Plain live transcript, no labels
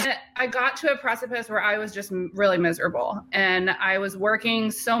I got to a precipice where I was just really miserable, and I was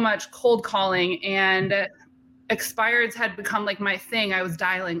working so much cold calling, and expireds had become like my thing. I was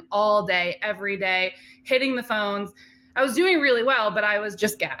dialing all day, every day, hitting the phones. I was doing really well, but I was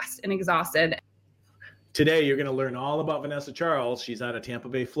just gassed and exhausted. Today, you're going to learn all about Vanessa Charles. She's out of Tampa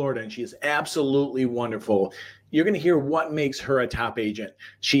Bay, Florida, and she's absolutely wonderful. You're going to hear what makes her a top agent.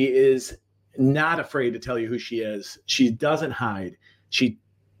 She is not afraid to tell you who she is. She doesn't hide. She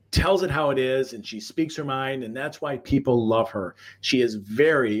tells it how it is, and she speaks her mind, and that's why people love her. She is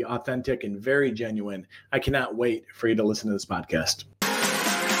very authentic and very genuine. I cannot wait for you to listen to this podcast.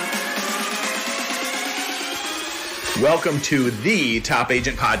 Welcome to the Top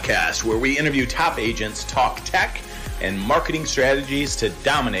Agent Podcast, where we interview top agents, talk tech, and marketing strategies to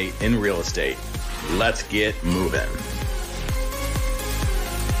dominate in real estate. Let's get moving.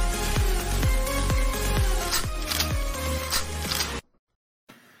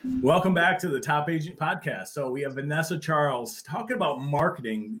 Welcome back to the Top Agent Podcast. So we have Vanessa Charles talking about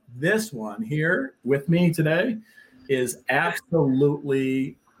marketing. This one here with me today is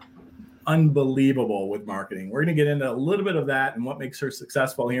absolutely unbelievable with marketing. We're going to get into a little bit of that and what makes her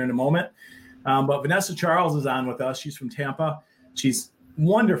successful here in a moment. But Vanessa Charles is on with us. She's from Tampa. She's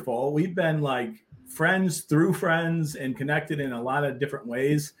wonderful. We've been like friends through friends and connected in a lot of different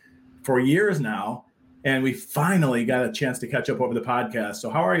ways for years now. And we finally got a chance to catch up over the podcast. So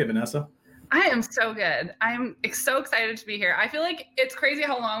how are you, Vanessa? I am so good. I'm so excited to be here. I feel like it's crazy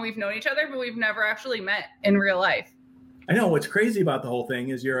how long we've known each other, but we've never actually met in real life. I know what's crazy about the whole thing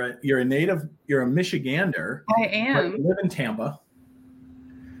is you're a Michigander. I am. You live in Tampa,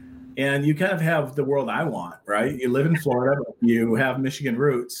 and you kind of have the world I want, right? You live in Florida, but you have Michigan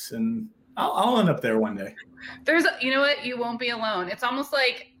roots, and I'll end up there one day. You know what? You won't be alone. It's almost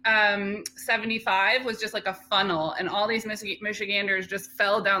like 75 was just like a funnel, and all these Michiganders just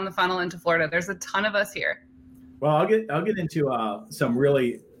fell down the funnel into Florida. There's a ton of us here. Well, I'll get into some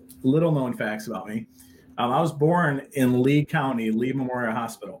really little known facts about me. I was born in Lee County, Lee Memorial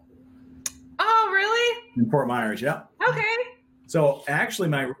Hospital. Oh, really? In Fort Myers, yeah. Okay. So actually,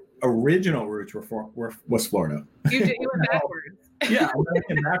 my original roots was Florida. You went backwards. Yeah, I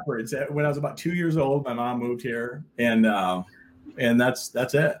went backwards. When I was about 2 years old, my mom moved here, and that's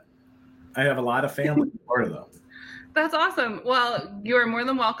it. I have a lot of family in Florida, though. That's awesome. Well, you are more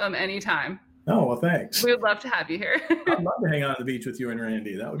than welcome anytime. Oh, well, thanks. We would love to have you here. I'd love to hang out on the beach with you and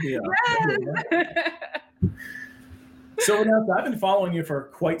Randy. That would be yes. So, Vanessa, I've been following you for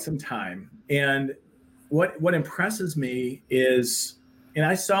quite some time, and what impresses me is, and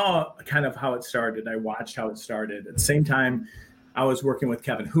I saw kind of how it started. I watched how it started. At the same time, I was working with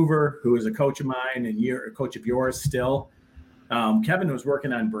Kevin Hoover, who is a coach of mine, and you're a coach of yours still. Kevin was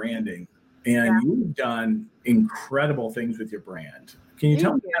working on branding, and you've done incredible things with your brand. Can you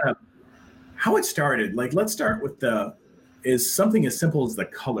tell me kind of how it started? Like, let's start with is something as simple as the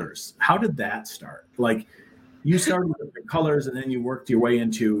colors. How did that start? Like, you started with the colors, and then you worked your way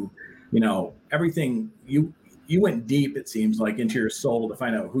into, everything. You went deep, it seems like, into your soul to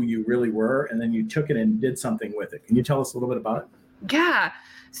find out who you really were, and then you took it and did something with it. Can you tell us a little bit about it? Yeah.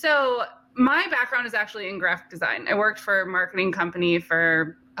 So my background is actually in graphic design. I worked for a marketing company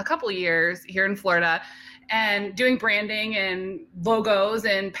for a couple of years here in Florida, and doing branding and logos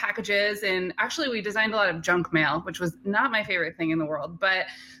and packages. And actually we designed a lot of junk mail, which was not my favorite thing in the world. But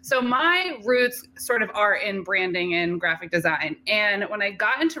so my roots sort of are in branding and graphic design. And when I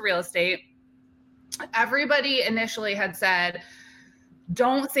got into real estate, everybody initially had said,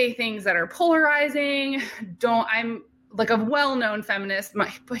 don't say things that are polarizing. I'm like a well-known feminist.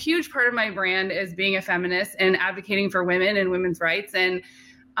 A huge part of my brand is being a feminist and advocating for women and women's rights. And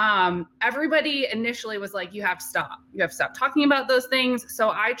everybody initially was like, you have to stop talking about those things. So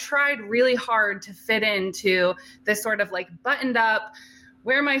I tried really hard to fit into this sort of like buttoned up,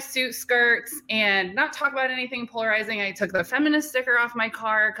 wear my suit skirts and not talk about anything polarizing. I took the feminist sticker off my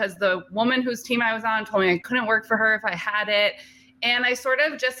car because the woman whose team I was on told me I couldn't work for her if I had it. And I sort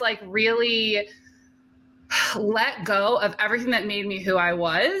of just like really let go of everything that made me who I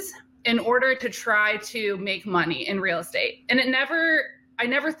was in order to try to make money in real estate. And I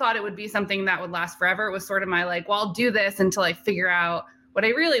never thought it would be something that would last forever. It was sort of my like, well, I'll do this until I figure out what I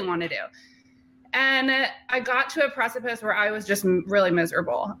really want to do. And I got to a precipice where I was just really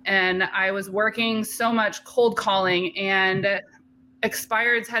miserable. And I was working so much cold calling, and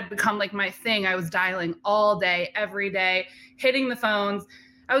expireds had become like my thing. I was dialing all day, every day, hitting the phones.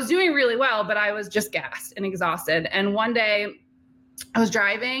 I was doing really well, but I was just gassed and exhausted. And one day I was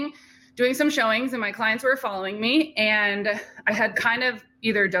driving, doing some showings, and my clients were following me, and I had kind of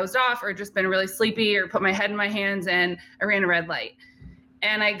either dozed off or just been really sleepy or put my head in my hands, and I ran a red light.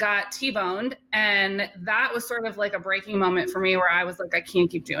 and I got T-boned. And that was sort of like a breaking moment for me where I was like, I can't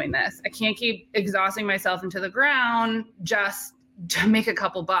keep doing this. I can't keep exhausting myself into the ground just to make a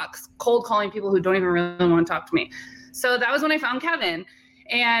couple bucks, cold calling people who don't even really want to talk to me. So that was when I found Kevin.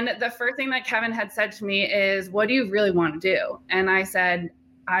 And the first thing that Kevin had said to me is, what do you really want to do? And I said,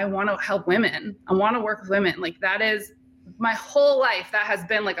 I want to help women. I want to work with women. Like, that is my whole life. That has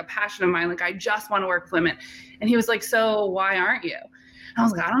been like a passion of mine. Like, I just want to work with women. And he was like, so why aren't you? And I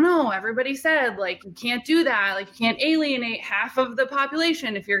was like, I don't know. Everybody said, like, you can't do that. Like, you can't alienate half of the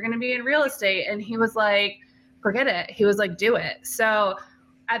population if you're going to be in real estate. And he was like, forget it. He was like, do it. So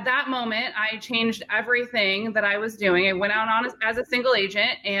at that moment, I changed everything that I was doing. I went out on as a single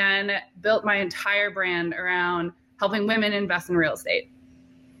agent and built my entire brand around helping women invest in real estate.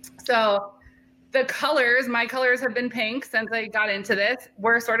 So the colors, my colors have been pink since I got into this,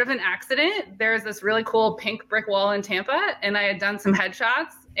 were sort of an accident. There's this really cool pink brick wall in Tampa, and I had done some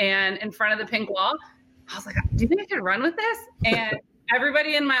headshots, and in front of the pink wall, I was like, do you think I could run with this? And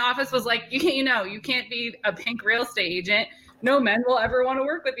everybody in my office was like, you can't be a pink real estate agent. No men will ever want to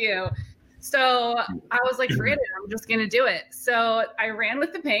work with you. So I was like, forget it. I'm just going to do it. So I ran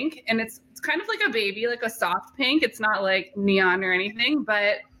with the pink, and it's kind of like a baby, like a soft pink. It's not like neon or anything.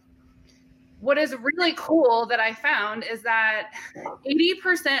 But what is really cool that I found is that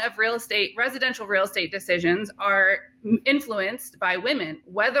 80% of residential real estate decisions are influenced by women,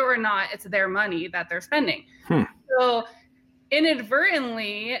 whether or not it's their money that they're spending. So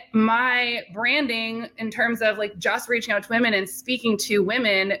inadvertently, my branding in terms of like just reaching out to women and speaking to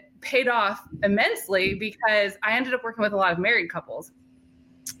women paid off immensely, because I ended up working with a lot of married couples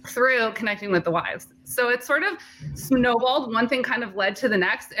through connecting with the wives. So it sort of snowballed. One thing kind of led to the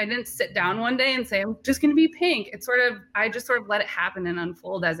next. I didn't sit down one day and say, I'm just going to be pink. I just sort of let it happen and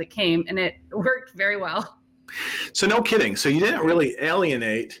unfold as it came, and it worked very well. So no kidding. So you didn't really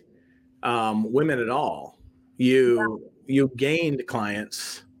alienate women at all. You gained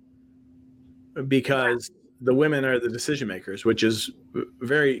clients because the women are the decision makers, which is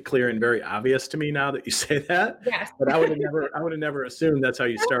very clear and very obvious to me now that you say that. Yes. But I would have never assumed that's how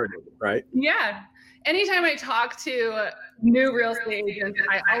you started, right? Yeah. Anytime I talk to new real estate agents,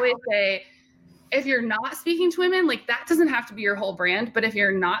 I always say, if you're not speaking to women, like, that doesn't have to be your whole brand. But if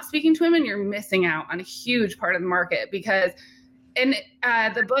you're not speaking to women, you're missing out on a huge part of the market. Because in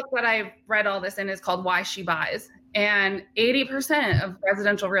the book that I read all this in is called Why She Buys. And 80% of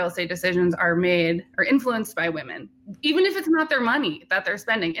residential real estate decisions are influenced by women, even if it's not their money that they're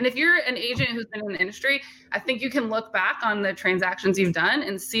spending. And if you're an agent who's been in the industry, I think you can look back on the transactions you've done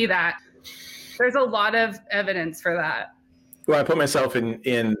and see that there's a lot of evidence for that. Well, I put myself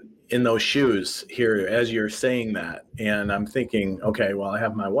in those shoes here as you're saying that. And I'm thinking, okay, well, I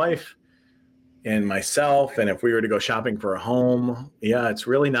have my wife and myself. And if we were to go shopping for a home, yeah, it's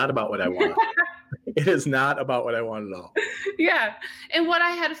really not about what I want. It is not about what I want at all. Yeah. And what I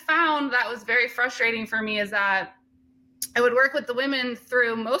had found that was very frustrating for me is that I would work with the women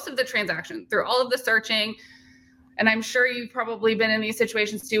through most of the transaction, through all of the searching. And I'm sure you've probably been in these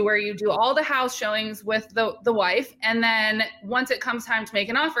situations too, where you do all the house showings with the wife. And then once it comes time to make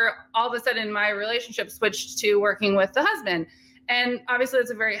an offer, all of a sudden my relationship switched to working with the husband. And obviously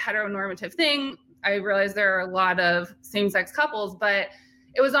it's a very heteronormative thing. I realize there are a lot of same-sex couples, but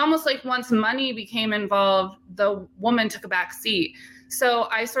it was almost like once money became involved, the woman took a back seat. So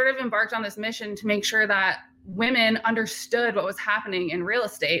I sort of embarked on this mission to make sure that women understood what was happening in real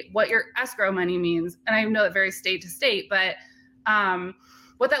estate, what your escrow money means. And I know it varies state to state, but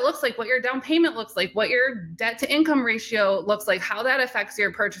what that looks like, what your down payment looks like, what your debt to income ratio looks like, how that affects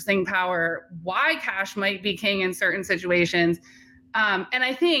your purchasing power, why cash might be king in certain situations. And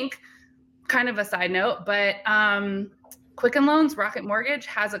I think, kind of a side note, but Quicken Loans, Rocket Mortgage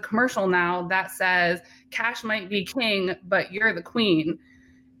has a commercial now that says cash might be king, but you're the queen,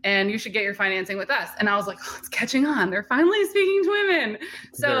 and you should get your financing with us. And I was like, oh, it's catching on. They're finally speaking to women.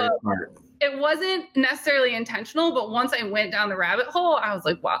 So it wasn't necessarily intentional, but once I went down the rabbit hole, I was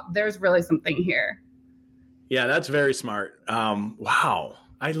like, wow, there's really something here. Yeah, that's very smart. Wow.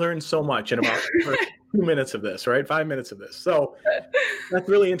 I learned so much in about 2 minutes of this, right? 5 minutes of this. So that's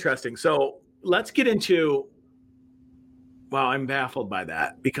really interesting. So let's get into, wow, I'm baffled by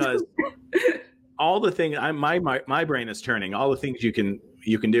that, because all the things my brain is turning, all the things you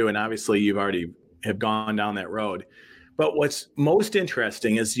can do. And obviously you've already have gone down that road. But what's most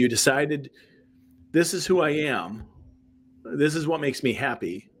interesting is you decided, this is who I am. This is what makes me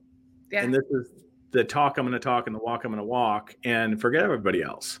happy. Yeah. And this is the talk I'm going to talk and the walk I'm going to walk, and forget everybody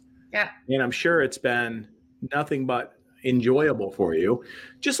else. Yeah. And I'm sure it's been nothing but enjoyable for you.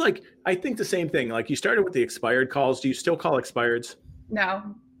 Just like, I think the same thing, like you started with the expired calls. Do you still call expireds? No,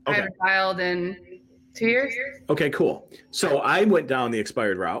 I Okay. haven't filed in 2 years. Okay, cool. So I went down the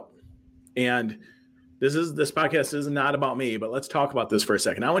expired route, and this podcast is not about me, but let's talk about this for a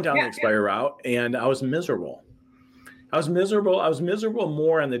second. I went down the expired route, and I was miserable. I was miserable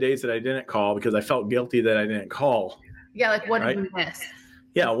more on the days that I didn't call because I felt guilty that I didn't call. Yeah, like what did you miss?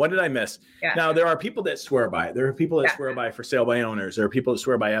 Yeah, what did I miss? Yeah. Now, there are people that swear by it. There are people that swear by for sale by owners. There are people that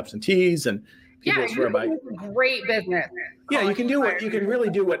swear by absentees, and people that swear by great business. Yeah, you can really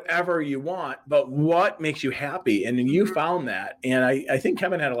do whatever you want, but what makes you happy? And you found that. And I think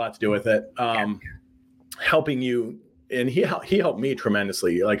Kevin had a lot to do with it, helping you. And he helped me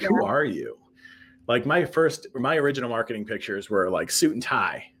tremendously. Like, who are you? Like my original marketing pictures were like suit and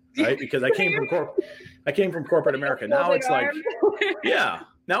tie, right? Because I came from corporate America. Now it's like,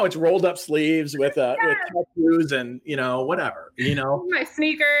 now it's rolled up sleeves with tattoos and, whatever, my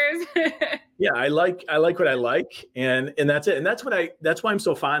sneakers. Yeah. I like what I like. And that's it. And that's why I'm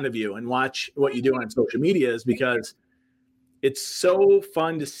so fond of you and watch what you do on social media, is because it's so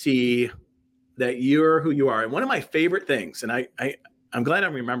fun to see that you're who you are. And one of my favorite things, and I'm glad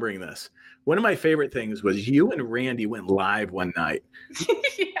I'm remembering this. One of my favorite things was you and Randy went live one night.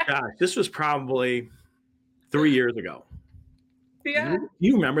 Gosh, this was probably 3 years ago. Yeah.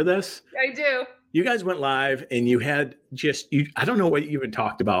 You remember this? I do. You guys went live and you had I don't know what you even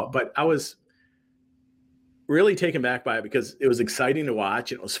talked about, but I was really taken back by it because it was exciting to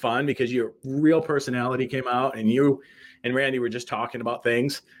watch and it was fun because your real personality came out and you and Randy were just talking about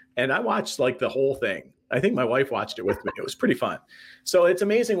things. And I watched like the whole thing. I think my wife watched it with me. It was pretty fun. So it's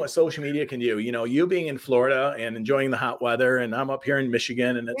amazing what social media can do. You being in Florida and enjoying the hot weather, and I'm up here in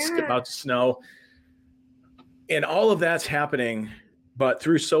Michigan and it's about to snow. And all of that's happening, but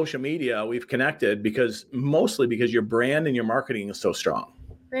through social media, we've connected mostly because your brand and your marketing is so strong.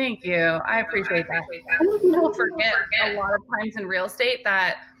 Thank you. I appreciate that. I think people forget a lot of times in real estate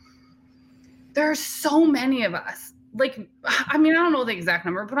that there are so many of us. Like, I don't know the exact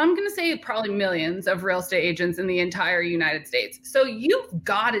number, but I'm going to say probably millions of real estate agents in the entire United States. So you've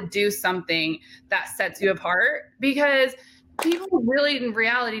got to do something that sets you apart, because people really in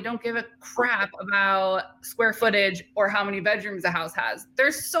reality don't give a crap about square footage or how many bedrooms a house has.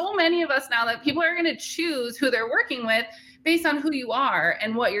 There's so many of us now that people are going to choose who they're working with based on who you are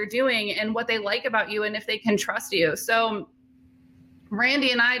and what you're doing and what they like about you and if they can trust you. So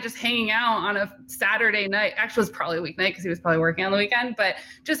Randy and I just hanging out on a Saturday night, actually it was probably a weeknight because he was probably working on the weekend, but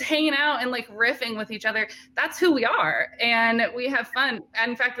just hanging out and like riffing with each other. That's who we are. And we have fun.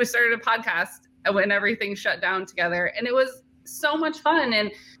 And in fact, we started a podcast when everything shut down together, and it was so much fun.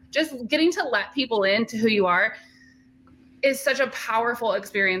 And just getting to let people into who you are is such a powerful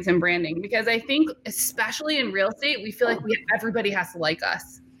experience in branding, because I think especially in real estate, we feel like everybody has to like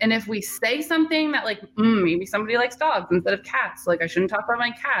us. And if we say something that like, maybe somebody likes dogs instead of cats, like I shouldn't talk about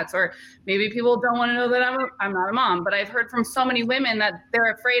my cats, or maybe people don't want to know that I'm not a mom. But I've heard from so many women that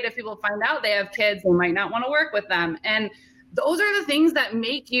they're afraid if people find out they have kids, they might not want to work with them. And those are the things that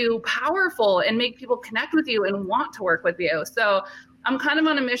make you powerful and make people connect with you and want to work with you. So I'm kind of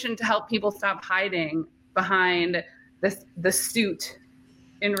on a mission to help people stop hiding behind the suit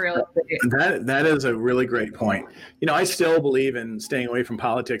in real estate. That is a really great point. I still believe in staying away from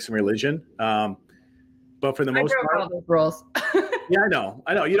politics and religion. But for the most part, all those rules. Yeah,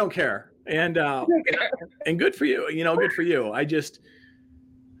 I know you don't care. And good for you, good for you.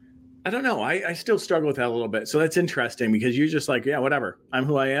 I don't know. I still struggle with that a little bit. So that's interesting because you're just like, yeah, whatever. I'm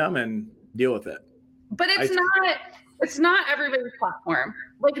who I am and deal with it. But it's not everybody's platform.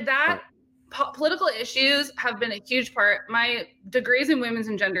 Like that. Right. Political issues have been a huge part. My degree's in women's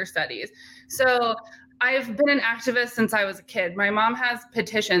and gender studies. So I've been an activist since I was a kid. My mom has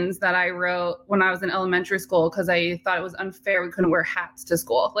petitions that I wrote when I was in elementary school because I thought it was unfair we couldn't wear hats to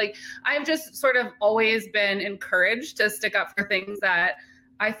school. Like I've just sort of always been encouraged to stick up for things that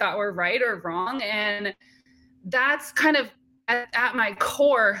I thought were right or wrong. And that's kind of at my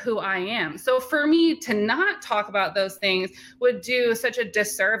core who I am. So for me to not talk about those things would do such a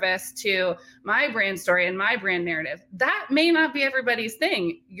disservice to my brand story and my brand narrative. That may not be everybody's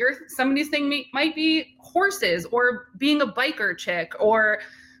thing. Somebody's thing might be horses or being a biker chick or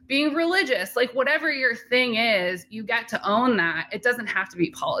being religious. Like whatever your thing is, you get to own that. It doesn't have to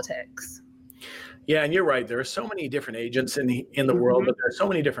be politics. Yeah, and you're right. There are so many different agents in the world, but there are so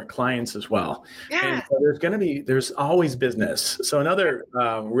many different clients as well. Yeah. And so there's always business. So another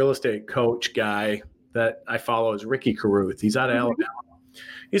real estate coach guy that I follow is Ricky Carruth. He's out of Alabama.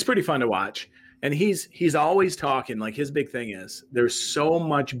 He's pretty fun to watch. And he's always talking, like his big thing is there's so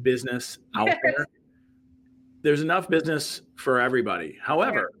much business out there. There's enough business for everybody.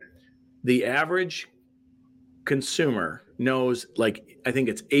 However, the average consumer knows, like, I think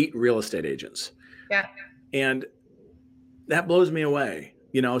it's 8 real estate agents. Yeah. And that blows me away.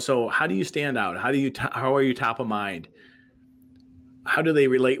 So how do you stand out? How are you top of mind? How do they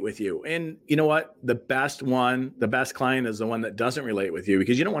relate with you? And you know what? The best client is the one that doesn't relate with you,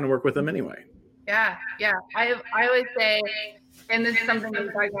 because you don't want to work with them anyway. Yeah. Yeah. I always say, and this is something that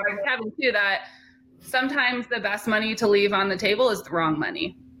I talk about Kevin too, that sometimes the best money to leave on the table is the wrong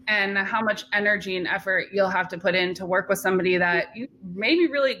money, and how much energy and effort you'll have to put in to work with somebody that you maybe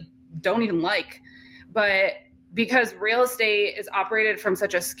really don't even like. But because real estate is operated from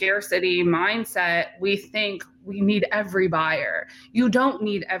such a scarcity mindset, we think we need every buyer. You don't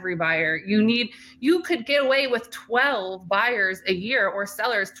need every buyer. You could get away with 12 buyers a year, or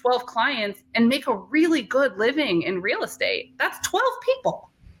sellers, 12 clients, and make a really good living in real estate. That's 12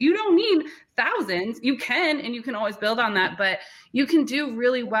 people. You don't need thousands. You can, and you can always build on that, but you can do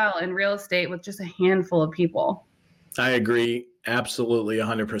really well in real estate with just a handful of people. I agree. Absolutely.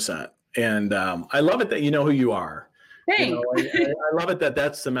 100%. And I love it that you know who you are. Thanks. I love it that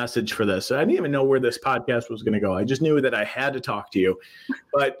that's the message for this. I didn't even know where this podcast was going to go. I just knew that I had to talk to you.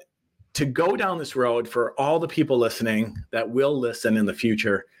 But to go down this road, for all the people listening that will listen in the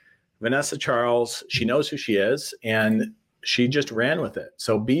future, Vanessa Charles, she knows who she is, and she just ran with it.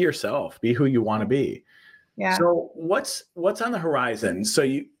 So be yourself, be who you want to be. Yeah. So what's on the horizon?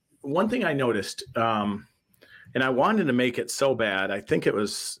 So one thing I noticed, and I wanted to make it so bad, I think it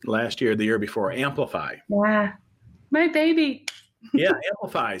was last year, the year before, Amplify. Yeah. My baby. Yeah,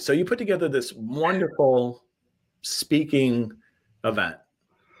 Amplify. So you put together this wonderful speaking event,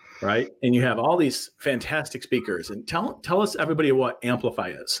 right? And you have all these fantastic speakers. And tell us, everybody, what Amplify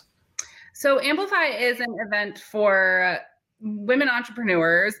is. So Amplify is an event for women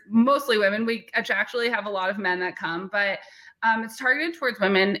entrepreneurs, mostly women. We actually have a lot of men that come, but it's targeted towards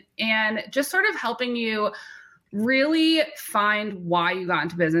women, and just sort of helping you really find why you got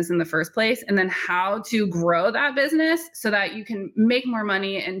into business in the first place, and then how to grow that business so that you can make more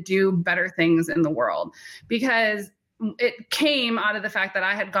money and do better things in the world. Because it came out of the fact that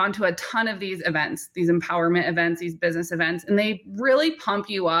I had gone to a ton of these events, these empowerment events, these business events, and they really pump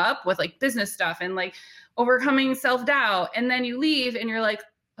you up with like business stuff and like overcoming self-doubt. And then you leave and you're like,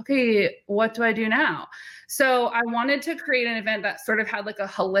 okay, what do I do now? So I wanted to create an event that sort of had like a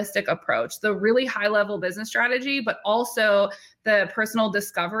holistic approach, the really high level business strategy, but also the personal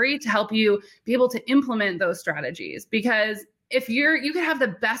discovery to help you be able to implement those strategies. Because if you could have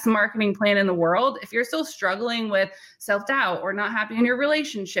the best marketing plan in the world, if you're still struggling with self-doubt or not happy in your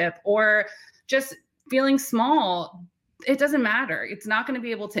relationship or just feeling small, it doesn't matter. It's not going to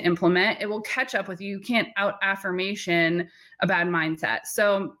be able to implement. It will catch up with you. You can't out affirmation a bad mindset.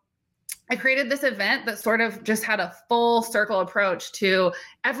 So I created this event that sort of just had a full circle approach to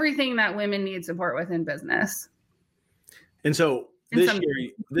everything that women need support with in business. And so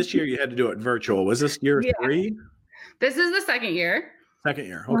this year you had to do it virtual. Was this year 3? This is the second year. Second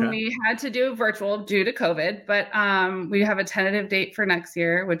year. Okay. We had to do virtual due to COVID, but we have a tentative date for next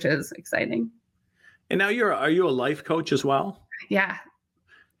year, which is exciting. And now are you a life coach as well? Yeah.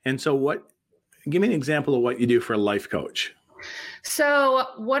 And so give me an example of what you do for a life coach. So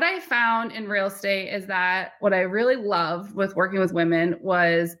what I found in real estate is that what I really loved with working with women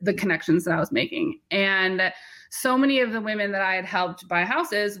was the connections that I was making. And so many of the women that I had helped buy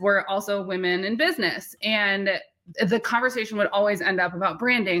houses were also women in business. And the conversation would always end up about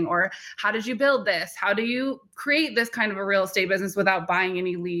branding, or how did you build this? How do you create this kind of a real estate business without buying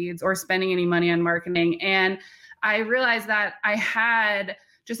any leads or spending any money on marketing? And I realized that I had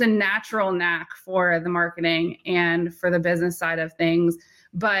just a natural knack for the marketing and for the business side of things,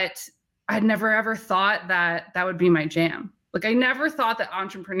 but I'd never ever thought that would be my jam. Like I never thought that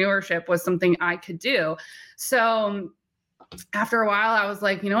entrepreneurship was something I could do. So after a while, I was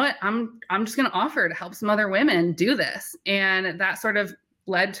like, you know what, I'm just going to offer to help some other women do this. And that sort of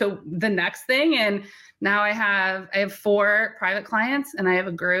led to the next thing. And now I have 4 private clients, and I have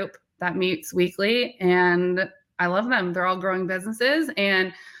a group that meets weekly, and I love them. They're all growing businesses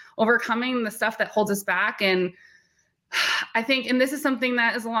and overcoming the stuff that holds us back. And I think, and this is something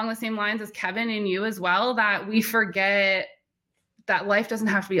that is along the same lines as Kevin and you as well, that we forget that life doesn't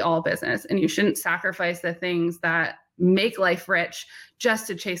have to be all business, and you shouldn't sacrifice the things that make life rich just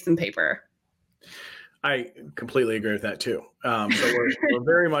to chase some paper. I completely agree with that too. So we're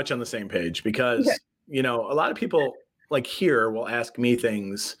very much on the same page, because, a lot of people like here will ask me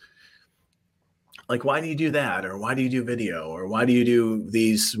things like, why do you do that? Or why do you do video? Or why do you do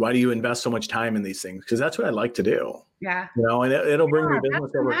these? Why do you invest so much time in these things? Because that's what I like to do. Yeah. And it'll bring me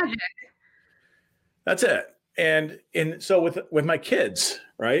business that's over. Magic. That's it. And so with my kids,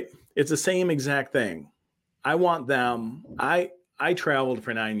 right, it's the same exact thing. I want them. I traveled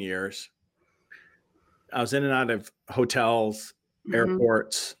for 9 years. I was in and out of hotels,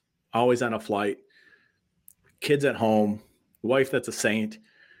 airports, always on a flight, kids at home, wife that's a saint.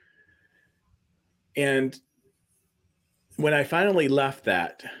 And when I finally left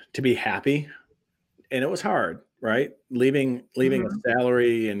that to be happy, and it was hard, right? Leaving a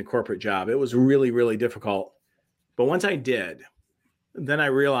salary and corporate job, it was really, really difficult. But once I did, then I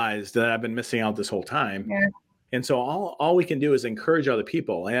realized that I've been missing out this whole time. Yeah. And so all we can do is encourage other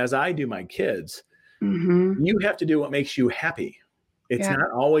people. And as I do my kids, you have to do what makes you happy. It's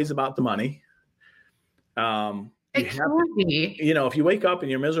not always about the money. It can be. You know, if you wake up and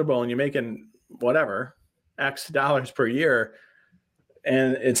you're miserable and you're making whatever X dollars per year,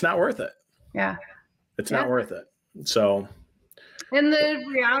 and it's not worth it. Yeah. It's not worth it. So. And the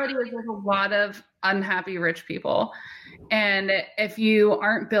reality is there's a lot of unhappy rich people. And if you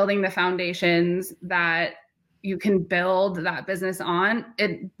aren't building the foundations that you can build that business on,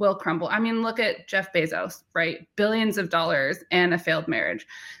 it will crumble. I mean, look at Jeff Bezos, right? Billions of dollars and a failed marriage.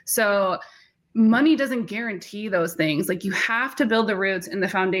 So money doesn't guarantee those things. Like, you have to build the roots and the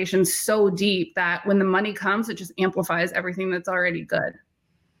foundation so deep that when the money comes, it just amplifies everything that's already good.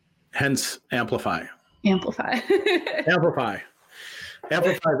 Hence, amplify. Amplify.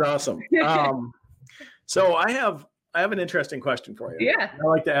 Amplify is awesome. So I have an interesting question for you. Yeah. I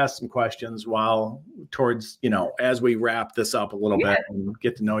like to ask some questions as we wrap this up a little bit and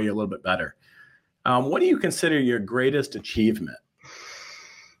get to know you a little bit better. What do you consider your greatest achievement?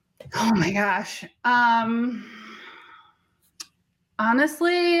 Oh my gosh.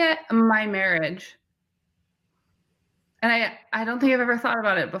 Honestly, my marriage. And I don't think I've ever thought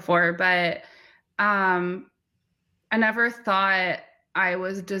about it before, but I never thought I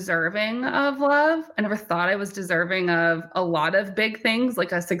was deserving of love. I never thought I was deserving of a lot of big things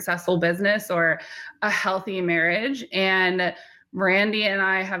like a successful business or a healthy marriage. And Randy and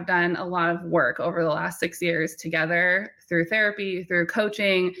I have done a lot of work over the last 6 years together through therapy, through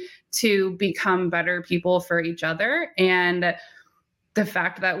coaching, to become better people for each other. And the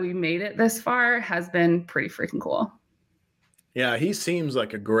fact that we made it this far has been pretty freaking cool. Yeah, he seems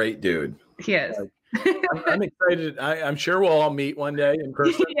like a great dude. He is. I'm excited. I'm sure we'll all meet one day in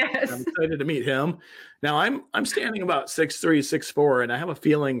person. Yes. I'm excited to meet him. Now I'm standing about 6'3", 6'4", and I have a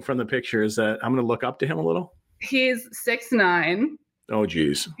feeling from the pictures that I'm going to look up to him a little. He's 6'9". Oh,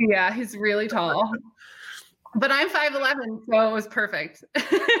 geez. Yeah, he's really tall. But I'm 5'11", so it was perfect.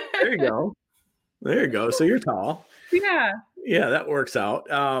 There you go. So you're tall. Yeah. Yeah, that works out.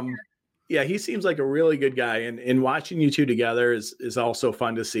 Yeah, he seems like a really good guy, and watching you two together is also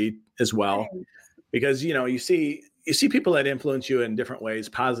fun to see as well. Because, you know, you see people that influence you in different ways,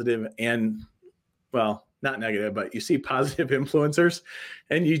 positive and, well, not negative, but you see positive influencers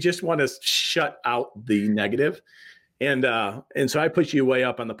and you just want to shut out the negative. And so I put you way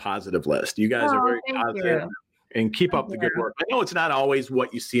up on the positive list. You guys are very positive and keep up the good work. I know it's not always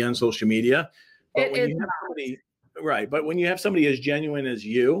what you see on social media, but when you have somebody, right. But when you have somebody as genuine as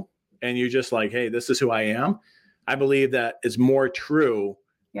you, and you're just like, hey, this is who I am, I believe that is more true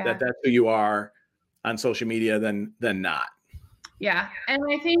that that's who you are on social media than not. Yeah. And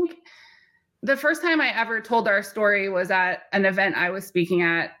I think the first time I ever told our story was at an event I was speaking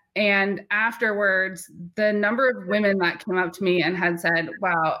at. And afterwards, the number of women that came up to me and had said,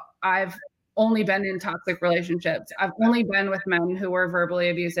 wow, I've only been in toxic relationships. I've only been with men who were verbally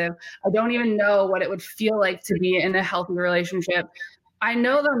abusive. I don't even know what it would feel like to be in a healthy relationship. I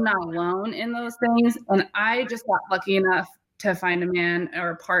know that I'm not alone in those things. And I just got lucky enough to find a man or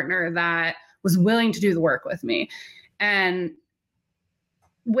a partner that was willing to do the work with me. And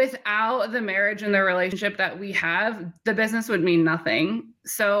without the marriage and the relationship that we have, the business would mean nothing.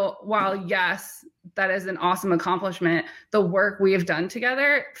 So while, yes, that is an awesome accomplishment, the work we have done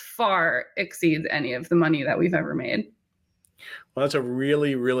together far exceeds any of the money that we've ever made. Well, that's a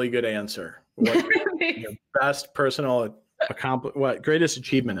really, really good answer. What your best personal greatest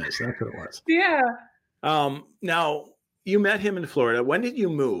achievement is? That's what it was. Yeah. Now, you met him in Florida. When did you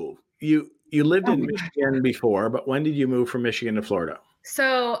move? You lived in Michigan before, but when did you move from Michigan to Florida?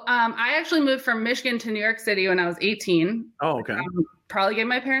 So I actually moved from Michigan to New York City when I was 18. Oh, okay. Probably gave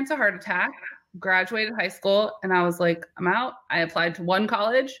my parents a heart attack, graduated high school, and I was like, I'm out. I applied to one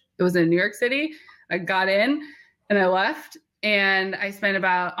college. It was in New York City. I got in and I left. And I spent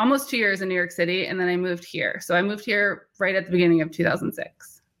about almost 2 years in New York City, and then I moved here. So I moved here right at the beginning of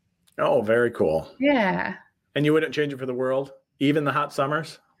 2006. Oh, very cool. Yeah. And you wouldn't change it for the world? Even the hot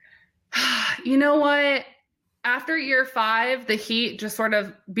summers? You know what? After year 5, the heat just sort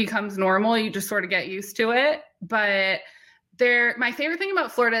of becomes normal. You just sort of get used to it. But my favorite thing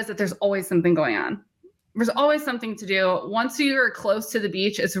about Florida is that there's always something going on. there's always something to do. Once you're close to the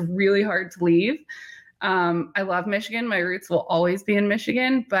beach, it's really hard to leave. I love Michigan. My roots will always be in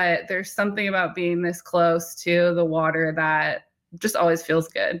Michigan, but there's something about being this close to the water that just always feels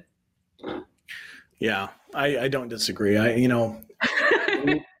good. Yeah, I don't disagree.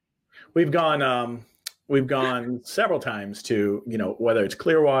 We've gone several times to, whether it's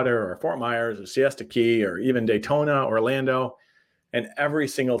Clearwater or Fort Myers or Siesta Key or even Daytona, Orlando. And every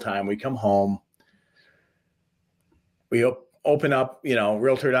single time we come home, we open up,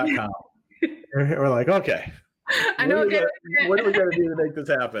 realtor.com. We're like, okay, I know what are we going to do to make this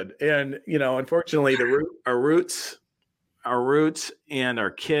happen? And, unfortunately, our roots and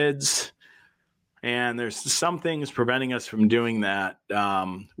our kids, and there's some things preventing us from doing that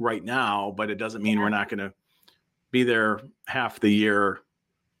right now, but it doesn't mean we're not going to be there half the year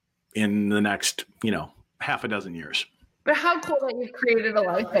in the next, half a dozen years. But how cool that you've created a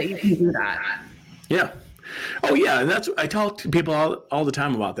life that you can do that. Yeah. Oh yeah. And I talk to people all the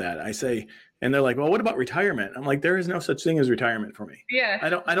time about that. I say, and they're like, well, what about retirement? I'm like, there is no such thing as retirement for me. Yeah.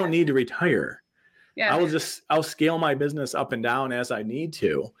 I don't need to retire. Yeah. I'll scale my business up and down as I need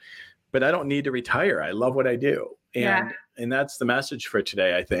to, but I don't need to retire. I love what I do. And that's the message for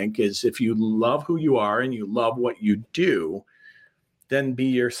today, I think, is if you love who you are and you love what you do, then be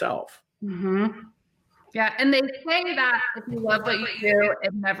yourself. Mm-hmm. Yeah. And they say that if you love what you do,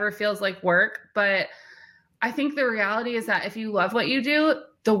 it never feels like work. But I think the reality is that if you love what you do,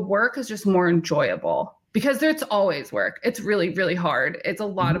 the work is just more enjoyable because there's always work. It's really, really hard. It's a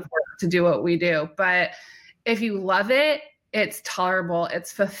lot of work to do what we do. But if you love it, it's tolerable.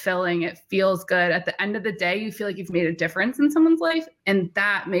 It's fulfilling. It feels good. At the end of the day, you feel like you've made a difference in someone's life. And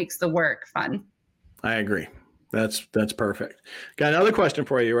that makes the work fun. I agree. That's perfect. Got another question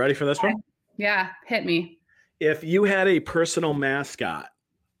for you. You ready for this one? Yeah, hit me. If you had a personal mascot,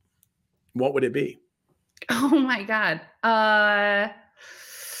 what would it be? Oh my God. Oh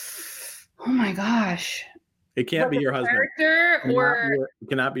my gosh. It can't be your husband. Or it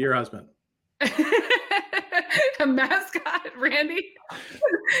cannot be your husband. A mascot, Randy.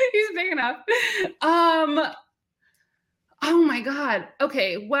 He's big enough. Oh my God.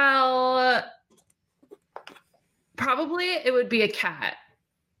 Okay. Well, probably it would be a cat.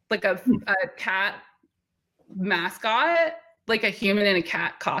 Like a cat mascot, like a human in a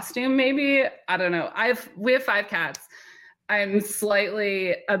cat costume, maybe. I don't know. We have 5 cats. I'm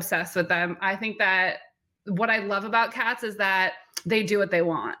slightly obsessed with them. I think that what I love about cats is that they do what they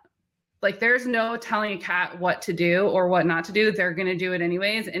want. Like there's no telling a cat what to do or what not to do. They're going to do it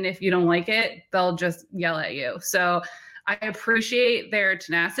anyways. And if you don't like it, they'll just yell at you. So I appreciate their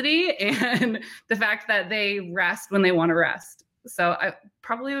tenacity and the fact that they rest when they want to rest. So I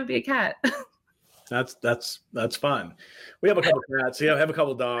probably would be a cat. That's fun. We have a couple cats. We have a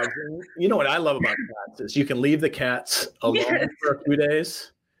couple dogs. And you know what I love about cats is you can leave the cats alone for a few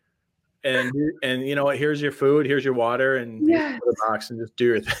days, and you know what? Here's your food. Here's your water, and you go to the box and just do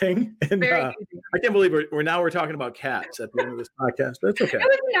your thing. And I can't believe we're talking about cats at the end of this podcast. But it's okay.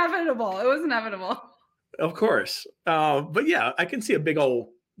 It was inevitable. Of course, but yeah, I can see a big old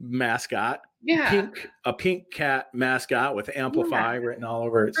mascot. Yeah, a pink cat mascot with Amplify written all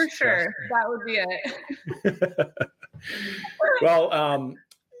over it. For sure, that would be it. Well,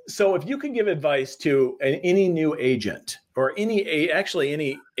 so if you could give advice to any new agent or any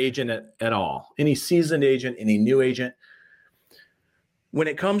agent at all, any seasoned agent, any new agent, when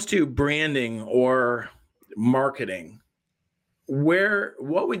it comes to branding or marketing,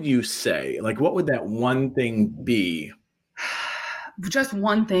 what would you say? Like, what would that one thing be? Just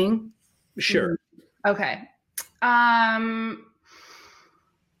one thing? Sure. Okay.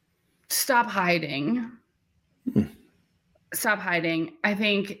 Stop hiding. Stop hiding. I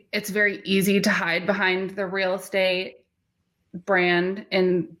think it's very easy to hide behind the real estate brand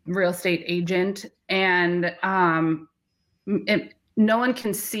and real estate agent. And no one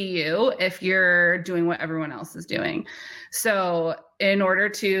can see you if you're doing what everyone else is doing. So in order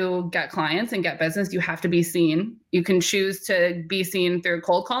to get clients and get business, you have to be seen. You can choose to be seen through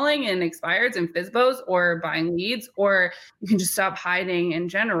cold calling and expireds and FSBOs or buying leads, or you can just stop hiding in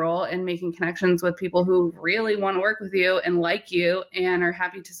general and making connections with people who really want to work with you and like you and are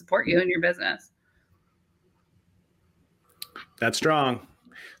happy to support you in your business. That's strong.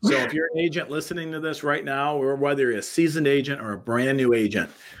 So if you're an agent listening to this right now, or whether you're a seasoned agent or a brand new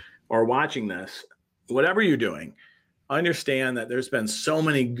agent or watching this, whatever you're doing, understand that there's been so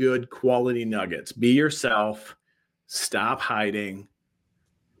many good quality nuggets. Be yourself, stop hiding,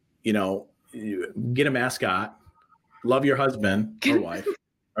 get a mascot, love your husband or wife,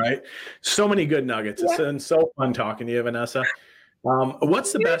 right? So many good nuggets. It's been so fun talking to you, Vanessa.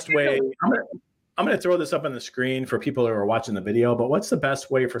 What's the best way? I'm going to throw this up on the screen for people who are watching the video, but what's the best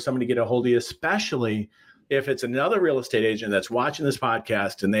way for someone to get a hold of you, especially if it's another real estate agent that's watching this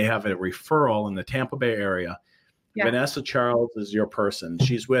podcast and they have a referral in the Tampa Bay area? Yeah. Vanessa Charles is your person.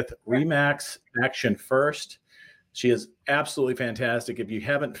 She's with RE/MAX Action First. She is absolutely fantastic. If you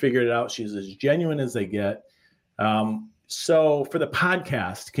haven't figured it out, she's as genuine as they get. So for the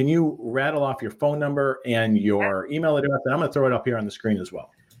podcast, can you rattle off your phone number and your email address? And I'm going to throw it up here on the screen as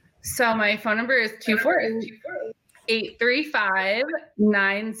well. So my phone number is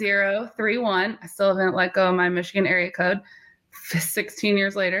 248-835-9031. I still haven't let go of my Michigan area code 16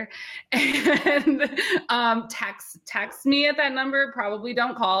 years later. And text me at that number. Probably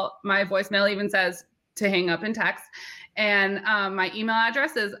don't call. My voicemail even says to hang up and text. And my email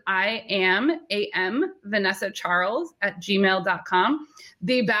address is IamVanessaCharles@gmail.com.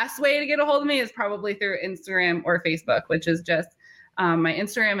 The best way to get a hold of me is probably through Instagram or Facebook, which is just my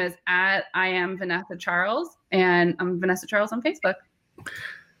Instagram is @IamVanessaCharles, and I'm Vanessa Charles on Facebook.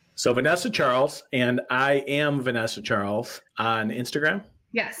 So Vanessa Charles and I Am Vanessa Charles on Instagram?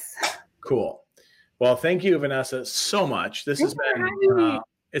 Yes. Cool. Well, thank you, Vanessa, so much. This has been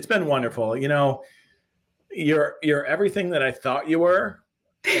it's been wonderful. You know, you're everything that I thought you were,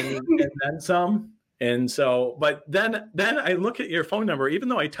 and then some. And so, but then I look at your phone number, even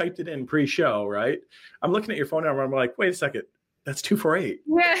though I typed it in pre-show, right? I'm looking at your phone number. I'm like, wait a second, that's 248.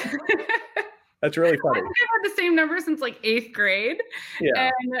 Yeah. That's really funny. I think I've had the same number since like 8th grade.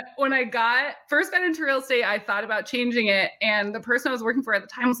 Yeah. And when I first got into real estate, I thought about changing it. And the person I was working for at the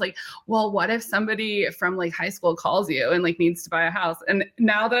time was like, well, what if somebody from like high school calls you and like needs to buy a house? And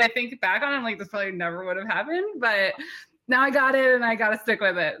now that I think back on it, I'm like, this probably never would have happened. But now I got it and I got to stick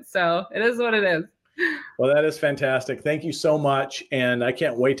with it. So it is what it is. Well, that is fantastic. Thank you so much. And I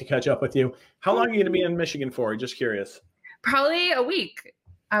can't wait to catch up with you. How long are you going to be in Michigan for? Just curious. Probably a week.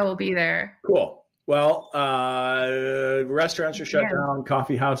 I will be there. Cool. Well, restaurants are shut down.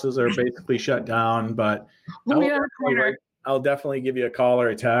 Coffee houses are basically shut down, but I'll definitely give you a call or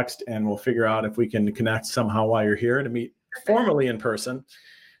a text and we'll figure out if we can connect somehow while you're here to meet formally in person.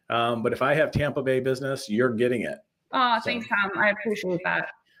 But if I have Tampa Bay business, you're getting it. Oh, thanks, Tom. I appreciate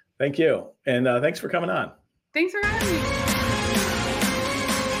that. Thank you. And thanks for coming on. Thanks for having me.